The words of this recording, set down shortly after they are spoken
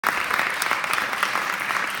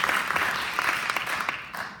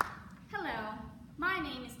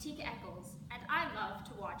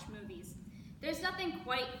There's nothing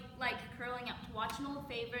quite like curling up to watch an old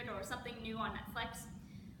favorite or something new on Netflix.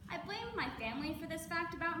 I blame my family for this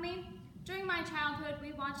fact about me. During my childhood,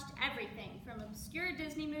 we watched everything from obscure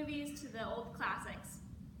Disney movies to the old classics.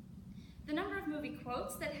 The number of movie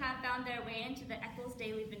quotes that have found their way into the Echols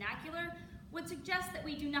daily vernacular would suggest that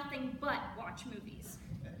we do nothing but watch movies.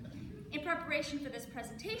 In preparation for this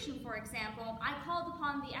presentation, for example, I called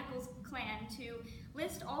upon the Echols clan to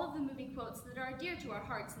list all of the movie quotes that are dear to our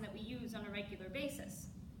hearts and that we use on a regular basis.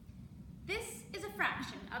 This is a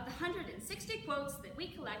fraction of the 160 quotes that we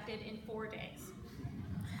collected in 4 days.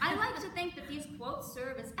 I like to think that these quotes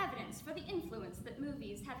serve as evidence for the influence that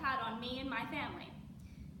movies have had on me and my family.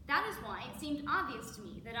 That is why it seemed obvious to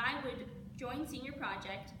me that I would join Senior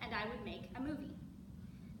Project and I would make a movie.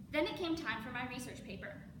 Then it came time for my research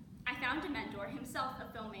paper. I found a mentor, himself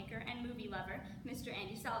a filmmaker and movie lover, Mr.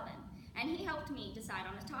 Andy Sullivan, and he helped me decide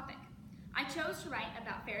on a topic. I chose to write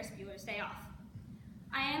about Ferris Bueller's Day Off.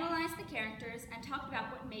 I analyzed the characters and talked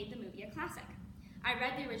about what made the movie a classic. I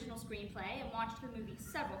read the original screenplay and watched the movie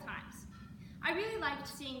several times. I really liked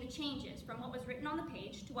seeing the changes from what was written on the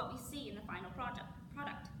page to what we see in the final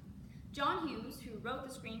product. John Hughes, who wrote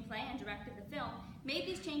the screenplay and directed the film, made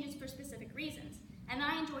these changes for specific reasons, and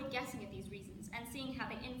I enjoyed guessing at these reasons and seeing how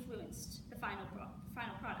they influenced the final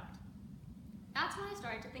product. That's when I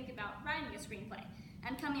started to think about writing a screenplay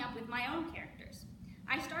and coming up with my own characters.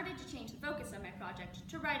 I started to change the focus of my project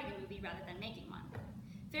to writing a movie rather than making one.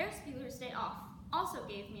 Ferris Bueller's Day Off also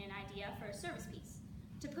gave me an idea for a service piece,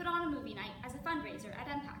 to put on a movie night as a fundraiser at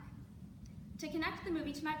MPAC. To connect the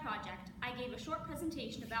movie to my project, I gave a short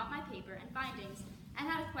presentation about my paper and findings and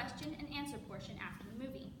had a question and answer portion after the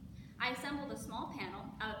movie. I assembled a small panel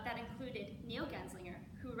that included Neil Genslinger,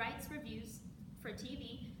 who writes reviews for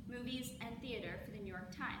TV, movies, and theater for the New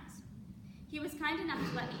York Times. He was kind enough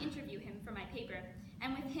to let me interview him for my paper,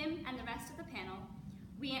 and with him and the rest of the panel,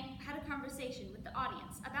 we had a conversation with the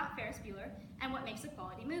audience about Ferris Bueller and what makes a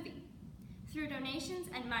quality movie. Through donations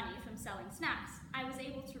and money from selling snacks, I was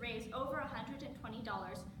able to raise over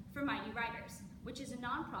 $120 for Mighty Writers, which is a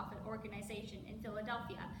nonprofit organization in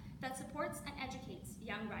Philadelphia that supports and educates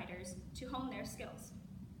young writers to hone their skills.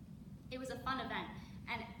 It was a fun event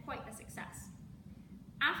and quite a success.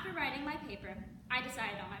 After writing my paper, I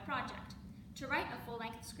decided on my project, to write a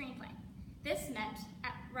full-length screenplay. This meant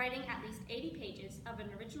writing at least 80 pages of an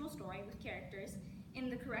original story with characters in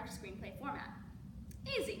the correct screenplay format.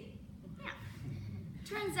 Easy, yeah.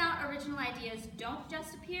 Turns out original ideas don't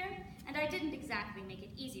just appear, and I didn't exactly make it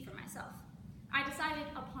easy for myself. I decided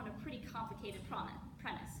upon a pretty complicated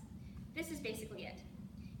premise. This is basically it.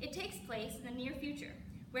 It takes place in the near future,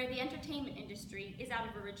 where the entertainment industry is out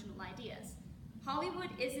of original ideas. Hollywood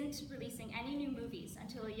isn't releasing any new movies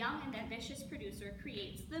until a young and ambitious producer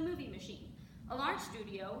creates the movie machine, a large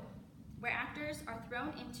studio where actors are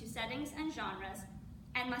thrown into settings and genres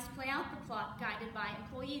and must play out the plot guided by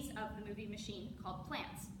employees of the movie machine called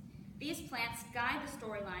plants. These plants guide the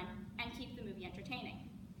storyline and keep the movie entertaining.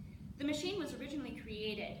 The machine was originally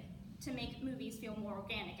created to make movies feel more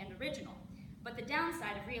organic and original, but the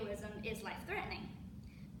downside of realism is life-threatening.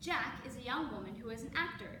 Jack is a young woman who is an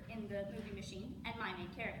actor in the movie machine and my main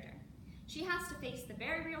character. She has to face the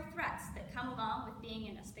very real threats that come along with being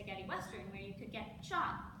in a spaghetti western where you could get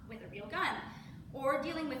shot with a real gun, or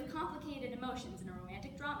dealing with complicated emotions in a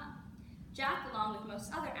romantic drama. Jack, along with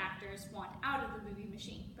most other actors, want out of the movie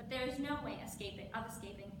machine, but there is no way of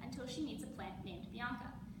escaping until she meets a plant named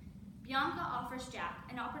Bianca. Bianca offers Jack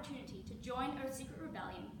an opportunity to join a secret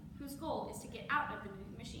rebellion whose goal is to get out of the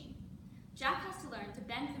movie machine. Jack has to learn to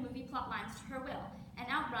bend the movie plot lines to her will and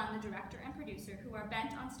outrun the director and producer who are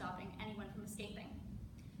bent on stopping anyone from escaping.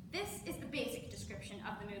 This is the basic description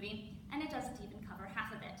of the movie, and it doesn't even cover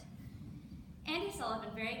half of it. Andy Sullivan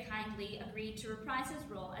very kindly agreed to reprise his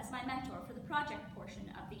role as my mentor for the project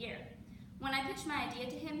portion of the year. When I pitched my idea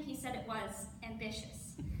to him, he said it was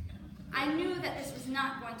ambitious. I knew that this was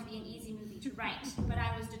not going to be an easy movie to write, but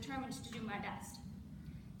I was determined to do my best.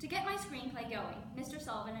 To get my screenplay going, Mr.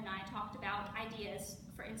 Sullivan and I talked about ideas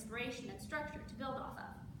for inspiration and structure to build off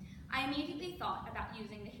of. I immediately thought about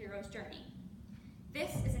using the hero's journey.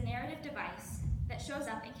 This is a narrative device that shows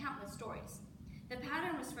up in countless stories. The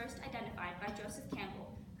pattern was first identified by Joseph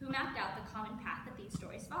Campbell, who mapped out the common path that these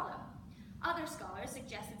stories follow. Other scholars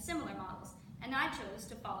suggested similar models, and I chose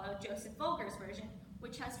to follow Joseph Volger's version,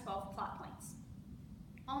 which has 12 plot points.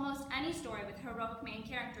 Almost any story with a heroic main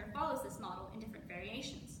character follows this model in different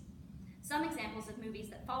variations. Some examples of movies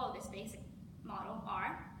that follow this basic model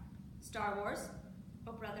are Star Wars,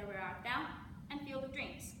 Oh Brother, Where Art Thou, and Field of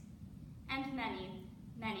Dreams, and many,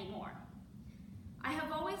 many more. I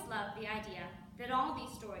have always loved the idea that all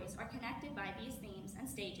these stories are connected by these themes and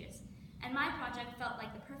stages, and my project felt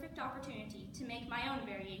like the perfect opportunity to make my own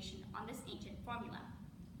variation on this ancient formula.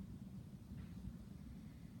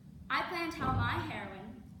 I planned how my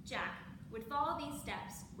heroine, Jack, would follow these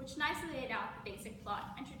steps, which nicely laid out the basic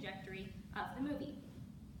plot and trajectory of the movie.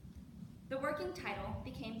 The working title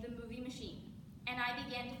became The Movie Machine, and I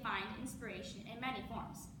began to find inspiration in many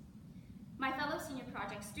forms. My fellow senior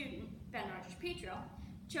project student, Ben Rogers-Petro,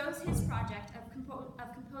 chose his project of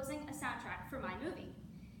composing a soundtrack for my movie.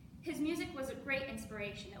 His music was a great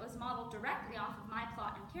inspiration that was modeled directly off of my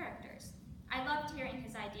plot and characters. I loved hearing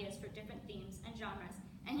his ideas for different themes and genres,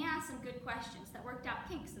 and he asked some good questions that worked out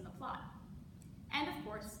kinks in the plot. And of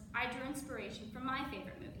course, I drew inspiration from my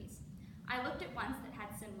favorite movies. I looked at ones that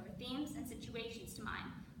had similar themes and situations to mine,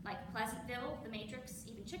 like Pleasantville, The Matrix,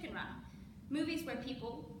 even Chicken Run, movies where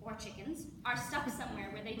people, or chickens, are stuck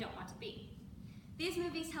somewhere where they don't want to be. These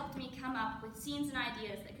movies helped me come up with scenes and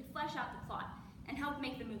ideas that could flesh out the plot and help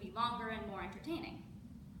make the movie longer and more entertaining.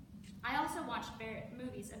 I also watched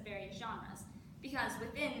movies of various genres, because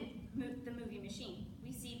within the movie machine,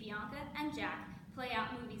 we see Bianca and Jack play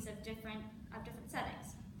out movies of different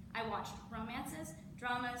settings. I watched romances,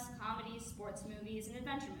 dramas, comedies, sports movies, and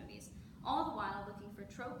adventure movies, all the while looking for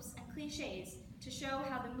tropes and cliches to show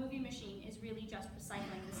how the movie machine is really just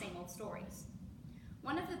recycling the same old stories.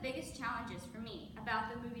 One of the biggest challenges for me about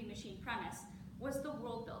the movie machine premise was the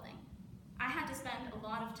world building. I had to spend a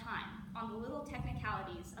lot of time on the little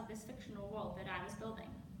technicalities of this fictional world that I was building.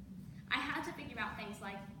 I had to figure out things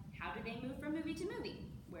like, how do they move from movie to movie?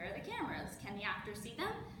 Where are the cameras? Can the actors see them?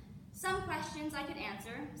 Some questions I could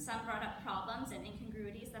answer, some brought up problems and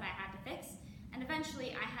incongruities that I had to fix, and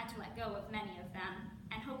eventually I had to let go of many of them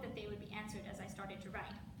and hope that they would be answered as I started to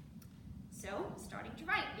write. So, starting to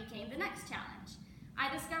write became the next challenge. I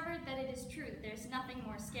discovered that it is true that there's nothing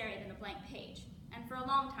more scary than a blank page, and for a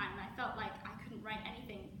long time I felt like I couldn't write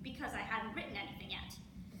anything because I hadn't written anything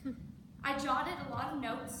yet. I jotted a lot of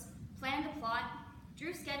notes, planned a plot,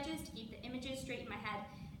 drew sketches to keep the images straight in my head,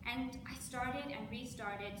 and I started and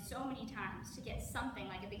restarted so many times to get something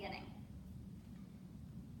like a beginning.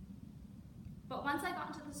 But once I got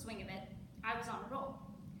into the swing of it, I was on a roll.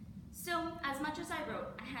 Still, as much as I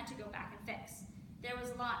wrote, I had to go back and fix. There was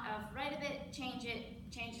a lot of write a bit, change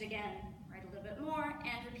it again, write a little bit more,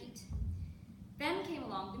 and repeat. Then came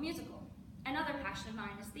along the musical. Another passion of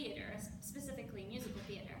mine is theater, specifically musical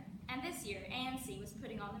theater, and this year ANC was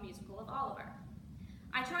putting on the musical of Oliver.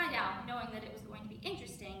 I tried out knowing that it was going to be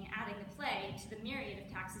interesting adding the play to the myriad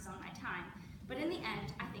of taxes on my time, but in the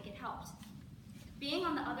end, I think it helped. Being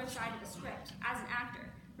on the other side of the script, as an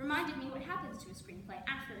actor, reminded me what happens to a screenplay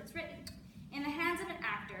after it's written. In the hands of an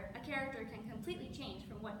actor, a character can completely change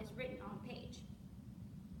from what is written on the page.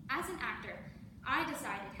 As an actor, I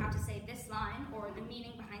decided how to say this line or the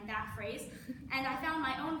meaning behind that phrase, and I found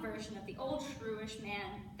my own version of the old shrewish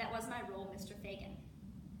man that was my role, Mr. Fagin.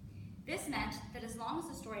 This meant that as long as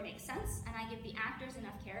the story makes sense and I give the actors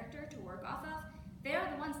enough character to work off of, they are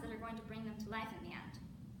the ones that are going to bring them to life in the end.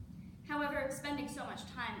 However, spending so much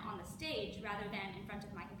time on the stage rather than in front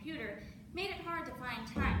of my computer made it hard to find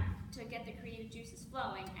time to get the creative juices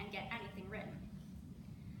flowing and get anything written.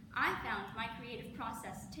 I found my creative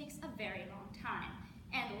process takes a very long time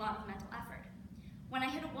and a lot of mental effort. When I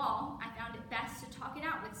hit a wall, I found it best to talk it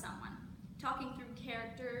out with someone. Talking through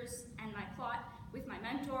characters and my plot with my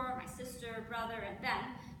mentor, my sister, brother, and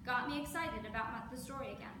Ben got me excited about the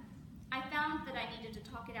story again. I found that I needed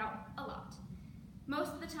to talk it out a lot.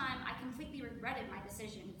 Most of the time, I completely regretted my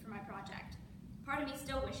decision for my project. Part of me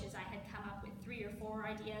still wishes I had come up with 3 or 4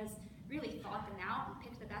 ideas, really thought them out, and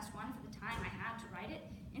picked the best one for the time I had to write it,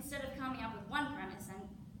 instead of coming up with one premise and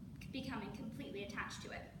becoming completely attached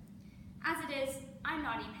to it. As it is, I'm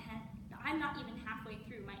not even halfway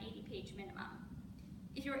through my 80-page minimum.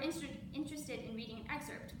 If you're interested in reading an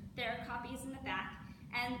excerpt, there are copies in the back,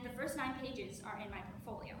 and the first 9 pages are in my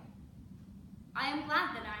portfolio. I am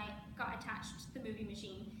glad that I got attached to the movie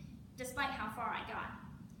machine, despite how far I got,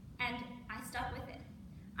 and I stuck with it.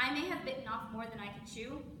 I may have bitten off more than I could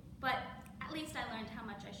chew, but at least I learned how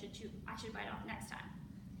much I should bite off next time.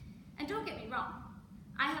 And don't get me wrong,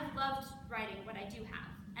 I have loved writing what I do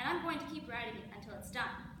have, and I'm going to keep writing it until it's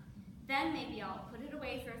done. Then maybe I'll put it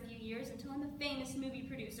away for a few years until I'm a famous movie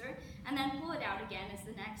producer, and then pull it out again as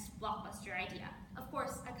the next blockbuster idea, of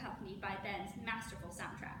course accompanied by Ben's masterful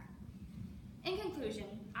soundtrack. In conclusion,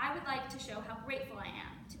 I would like to show how grateful I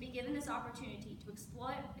am to be given this opportunity to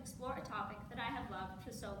explore a topic that I have loved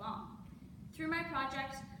for so long. Through my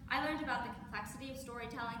project, I learned about the complexity of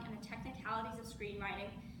storytelling and the technicalities of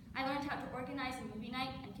screenwriting. I learned how to organize a movie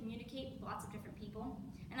night and communicate with lots of different people,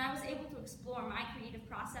 and I was able to explore my creative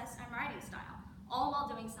process and writing style, all while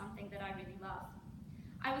doing something that I really love.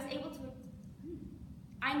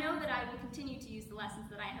 I know that I will continue to use the lessons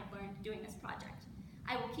that I have learned doing this project.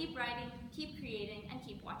 I will keep writing, keep creating, and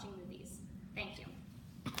keep watching movies. Thank you.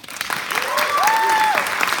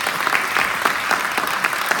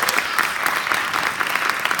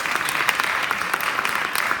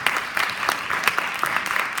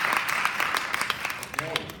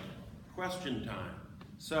 Okay, question time.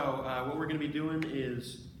 So what we're going to be doing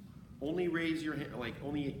is only raise your hand, like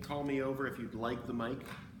only call me over if you'd like the mic.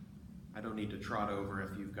 I don't need to trot over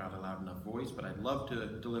if you've got a loud enough voice, but I'd love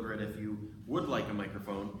to deliver it if you would like a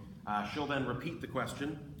microphone. She'll then repeat the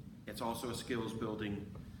question. It's also a skills building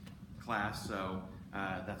class, so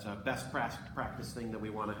that's a best practice thing that we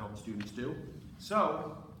want to help students do.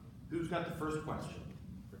 So, who's got the first question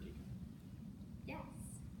for Tykah? Yes.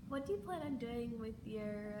 What do you plan on doing with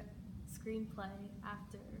your screenplay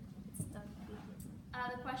after it's done?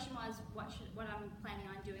 The question was what I'm planning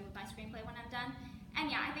on doing with my screenplay when I'm done. And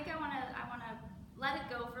yeah, I think I wanna let it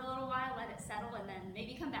go for a little while, let it settle, and then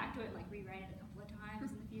maybe come back to it and like rewrite it a couple of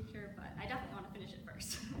times in the future, but I definitely want to finish it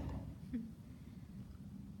first.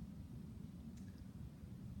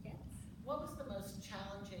 Yes. What was the most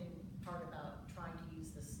challenging part about trying to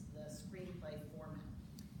use the screenplay format?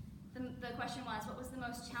 The question was, what was the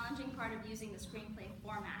most challenging part of using the screenplay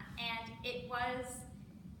format? And it was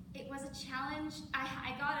a challenge.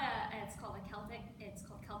 I got it's called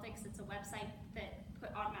Celtics. It's a website that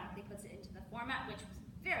automatically puts it into the format, which was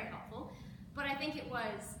very helpful. But I think it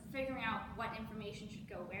was figuring out what information should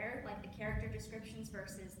go where, like the character descriptions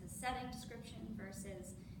versus the setting description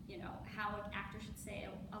versus, you know, how an actor should say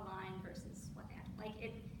a line versus what they have to, like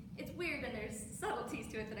it's weird and there's subtleties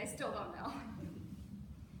to it that I still don't know.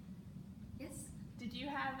 Yes? Did you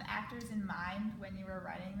have actors in mind when you were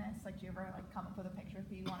writing this? Like, did you ever come up with a picture of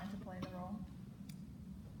who you wanted to play the role?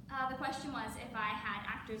 The question was if I had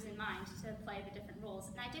actors in mind to play the different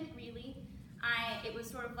roles, and I didn't really. It was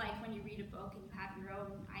sort of like when you read a book and you have your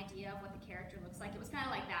own idea of what the character looks like. It was kind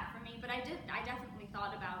of like that for me, but I definitely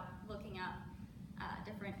thought about looking up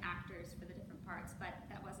different actors for the different parts, but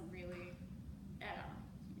that wasn't really, it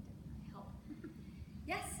didn't really help.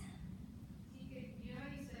 Yes? Tykah, you know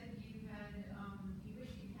you said you had, you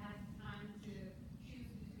wish you had time to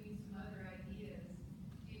choose between some other ideas.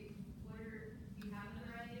 Do you have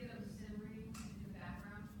another idea of simmering in the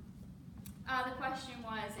background? The question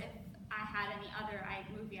was if I had any other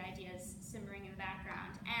movie ideas simmering in the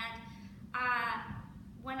background. And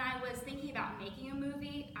when I was thinking about making a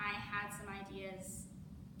movie, I had some ideas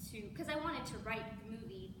because I wanted to write the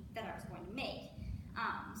movie that I was going to make.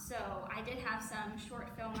 So I did have some short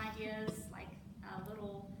film ideas, like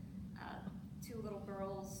two little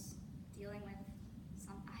girls dealing with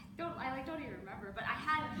some. I don't even remember, but I've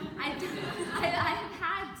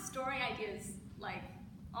had story ideas like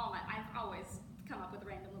I've always come up with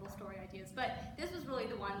random little story ideas, but this was really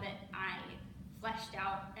the one that I fleshed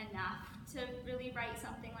out enough to really write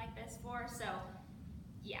something like this for. So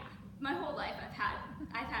yeah, my whole life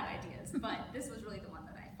I've had ideas, but this was really the one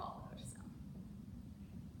that I followed. So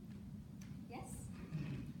yes.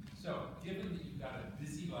 So given that you've got a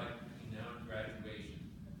busy life between now and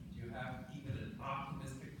graduation, do you have even an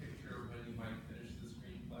optimistic picture of when you might finish the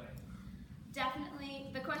screenplay?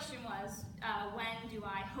 Definitely. The question was, when do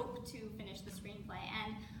I hope to finish the screenplay?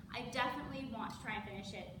 And I definitely want to try and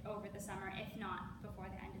finish it over the summer, if not before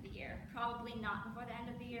the end of the year. Probably not before the end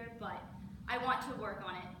of the year, but I want to work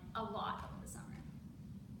on it a lot over the summer.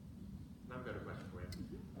 I've got a question for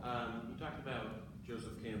you. You talked about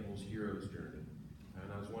Joseph Campbell's hero's journey,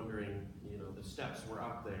 and I was wondering, you know, the steps were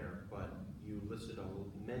up there, but you listed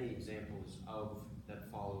many examples that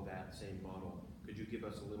follow that same model. Could you give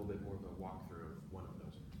us a little bit more of a walkthrough of one of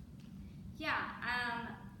those? Yeah,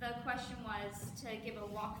 the question was to give a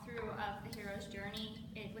walkthrough of the hero's journey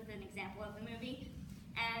with an example of the movie.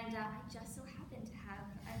 And I just so happen to have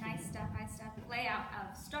a nice step-by-step layout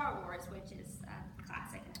of Star Wars, which is a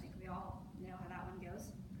classic, and I think we all know how that one goes,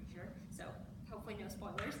 for sure. So hopefully no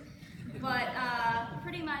spoilers. But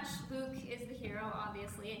pretty much Luke is the hero,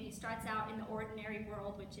 obviously, and he starts out in the ordinary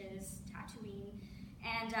world, which is Tatooine.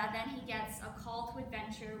 And then he gets a call to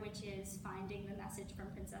adventure, which is finding the message from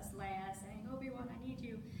Princess Leia saying, "Obi-Wan, I need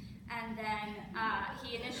you." And then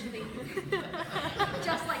he initially,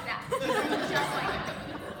 just like that, just like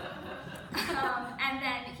that. And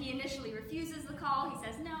then he initially refuses the call. He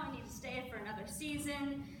says, "No, I need to stay for another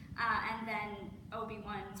season." And then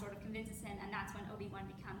Obi-Wan sort of convinces him, and that's when Obi-Wan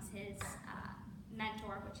becomes his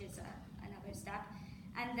mentor, which is another step.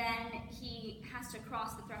 And then he has to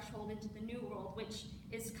cross the threshold into the new world, which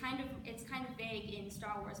is kind of vague in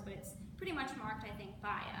Star Wars, but it's pretty much marked, I think,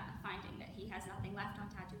 by finding that he has nothing left on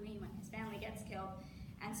Tatooine when his family gets killed,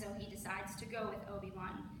 and so he decides to go with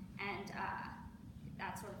Obi-Wan, and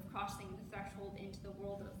that sort of crossing the threshold into the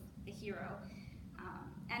world of the hero.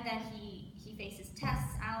 And then he faces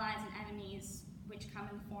tests, allies, and enemies, which come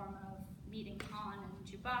in the form of meeting Han and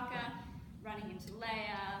Chewbacca, running into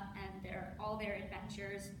Leia, and all their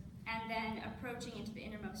adventures. And then approaching into the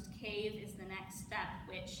innermost cave is the next step,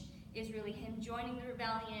 which is really him joining the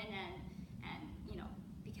rebellion and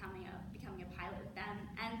becoming a pilot with them.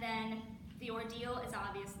 And then the ordeal is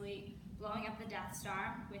obviously blowing up the Death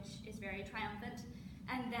Star, which is very triumphant.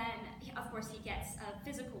 And then, of course, he gets a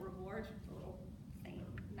physical reward, a little thing of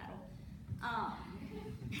metal.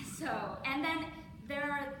 And then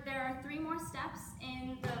there are 3 more steps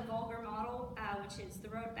in the Vulgar model, which is the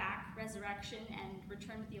road back, resurrection, and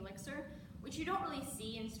return to the elixir, which you don't really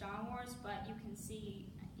see in Star Wars, but you can see,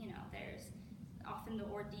 there's often the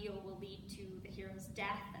ordeal will lead to the hero's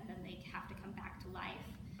death, and then they have to come back to life.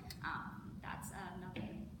 That's another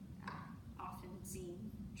often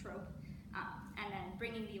seen trope. And then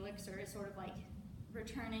bringing the elixir is sort of like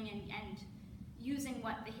returning and using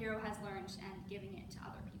what the hero has learned and giving it to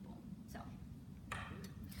other people. So.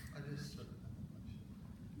 I just sort of have a question.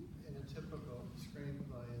 In a typical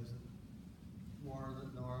screenplay, is it more the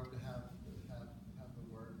norm to have the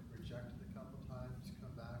work rejected a couple times,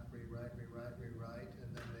 come back, rewrite, and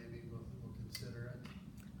then maybe we'll consider it?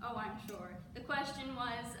 Oh, I'm sure. The question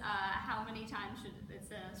was how many times is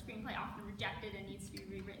a screenplay often rejected and needs to be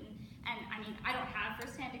rewritten? And I mean, I don't have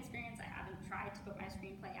first-hand experience. I haven't tried to put my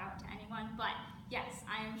screenplay out to anyone, but yes,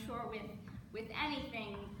 I am sure with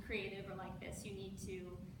anything creative or like this, you need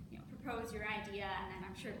to propose your idea, and then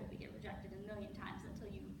I'm sure it will get rejected a million times until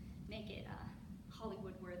you make it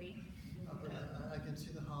Hollywood worthy. But I can see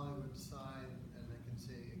the Hollywood side, and I can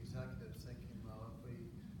see executives thinking, well, if we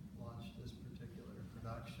launch this particular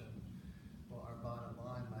production, well, our bottom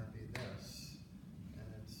line might be this, and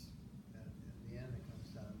in the end it comes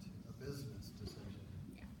down to a business decision.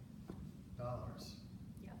 Yeah. Dollars.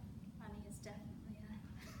 Yep. Money is definitely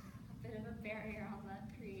a bit of a barrier on the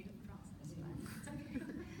creative process, but it's okay.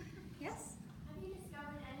 Yes? Have you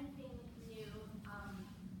discovered anything new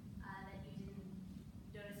that you didn't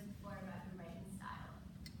notice before about your writing style?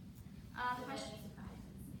 The question. Surprises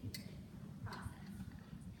in your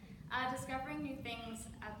process. Discovering new things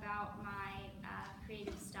about my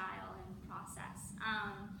creative style and process.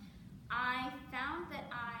 I found that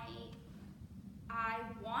I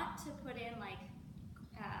want to put in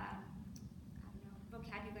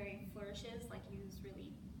vocabulary flourishes, like use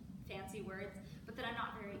really fancy words, but that I'm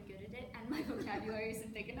not very good at it, and my vocabulary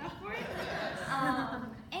isn't big enough for it.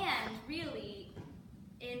 And really,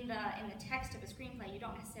 in the text of a screenplay, you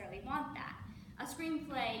don't necessarily want that. A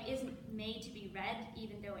screenplay isn't made to be read,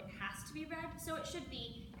 even though it has to be read, so it should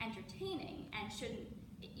be entertaining, and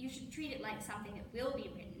you should treat it like something that will be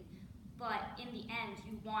written, but in the end,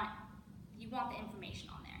 you want the information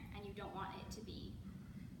on there, and you don't want it to be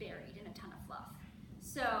buried in a ton of fluff.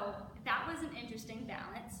 So that was an interesting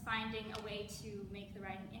balance, finding a way to make the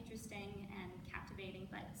writing interesting and captivating,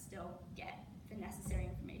 but still get the necessary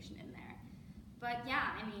information in there. But yeah,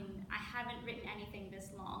 I mean, I haven't written anything this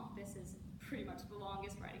long. This is pretty much the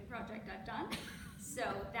longest writing project I've done. So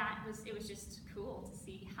it was just cool to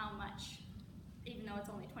see how much, even though it's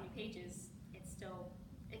only 20 pages, it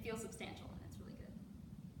feels substantial, and it's really good.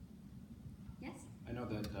 Yes? I know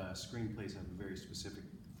that screenplays have a very specific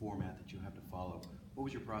format that you have to follow. What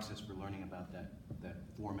was your process for learning about that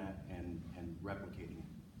format and replicating it?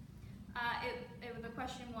 The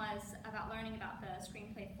question was about learning about the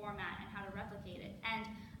screenplay format and how to replicate it. And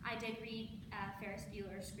I did read Ferris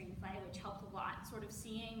Bueller's screenplay, which helped a lot, sort of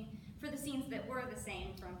seeing, for the scenes that were the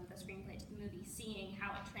same from the screenplay to the movie, seeing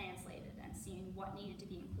how it translated and seeing what needed to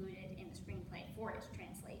be included in the screenplay for it to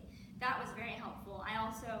translate. That was very helpful. I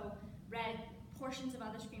also read portions of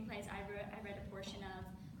other screenplays. I read a portion of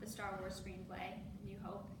the Star Wars screenplay, New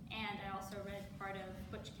Hope, and I also read part of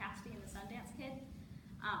Butch Cassidy and the Sundance Kid,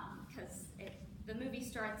 because the movie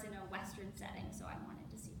starts in a Western setting, so I wanted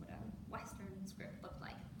to see what a Western script looked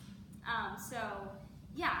like. So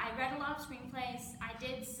yeah, I read a lot of screenplays. I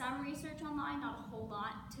did some research online, not a whole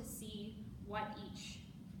lot, to see what each,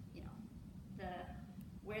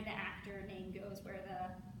 where the actor name goes, where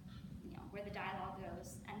the dialogue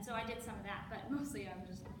goes, and so I did some of that, but mostly I'm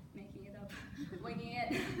just making it up, winging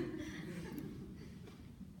it.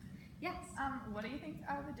 Yes? What do you think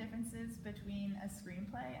are the differences between a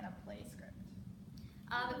screenplay and a play script?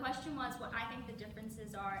 The question was what I think the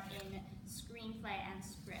differences are in screenplay and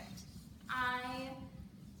script.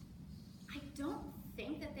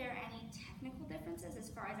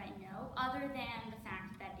 far as I know, other than the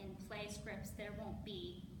fact that in play scripts there won't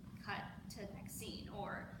be cut to the next scene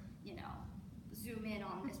or, you know, zoom in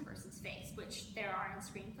on this person's face, which there are in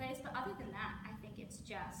screenplays. But other than that, I think it's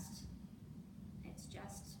just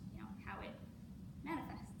you know, how it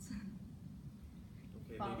manifests.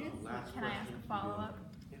 Okay, Follow- maybe the last Can I ask question. a follow-up?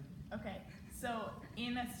 Yeah. Okay, so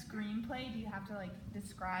in a screenplay, do you have to like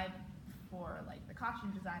describe for like the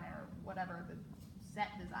costume designer or whatever, the set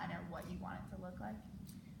designer, what you want it to look like?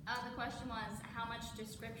 The question was how much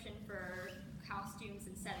description for costumes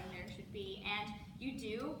and setting there should be, and you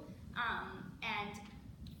do. And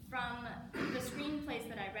from the screenplays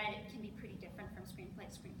that I read, it can be pretty different from screenplay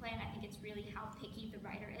to screenplay, and I think it's really how picky the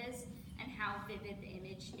writer is and how vivid the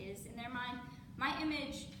image is in their mind. My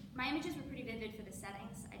images were pretty vivid for the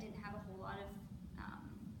settings. I didn't have a whole lot of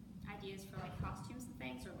ideas for like costumes and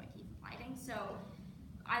things or like even lighting, so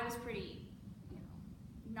I was pretty, you know,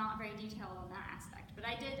 not very detailed on that aspect. But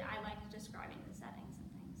I liked describing the settings and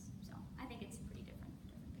things, so I think it's pretty different for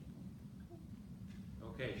different people.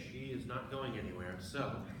 Okay, she is not going anywhere,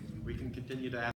 so we can continue to ask